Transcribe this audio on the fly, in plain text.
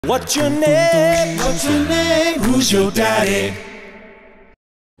What's your name? What's your name? Who's your daddy?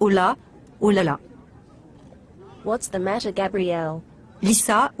 Hola, oh là là. What's the matter, Gabrielle?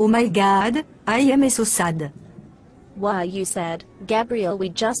 Lisa, oh my god, I am so sad. Why are you sad? Gabrielle, we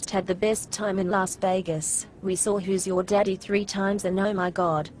just had the best time in Las Vegas. We saw Who's Your Daddy 3 times and oh my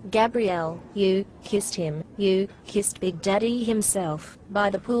god. Gabrielle, you kissed him. You kissed Big Daddy himself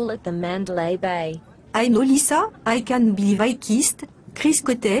by the pool at the Mandalay Bay. I know, Lisa, I can't believe I kissed Chris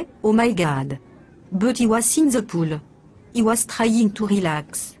Cote, oh my god. But he was in the pool. He was trying to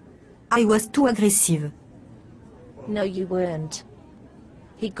relax. I was too aggressive. No, you weren't.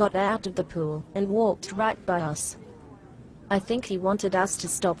 He got out of the pool and walked right by us. I think he wanted us to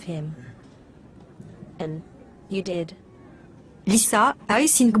stop him. And you did. Lisa, I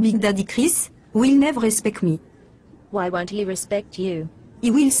think Big Daddy Chris will never respect me. Why won't he respect you?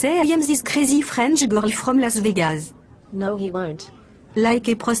 He will say I am this crazy French girl from Las Vegas. No, he won't. Like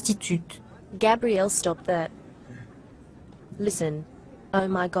a prostitute. Gabrielle, stop that. Listen. Oh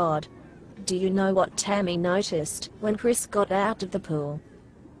my god. Do you know what Tammy noticed when Chris got out of the pool?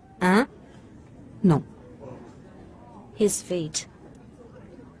 Hein? Non. His feet.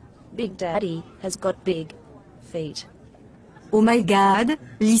 Big Daddy has got big feet. Oh my god,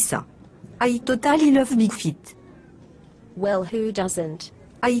 Lisa. I totally love big feet. Well, who doesn't?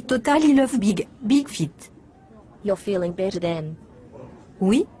 I totally love big feet. You're feeling better then?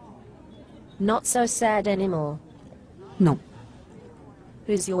 Oui? Not so sad anymore. Non.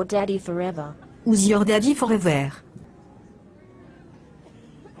 Who's your daddy forever? Who's your daddy forever?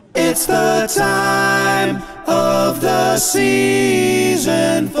 It's the time of the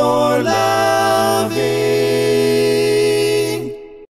season for loving.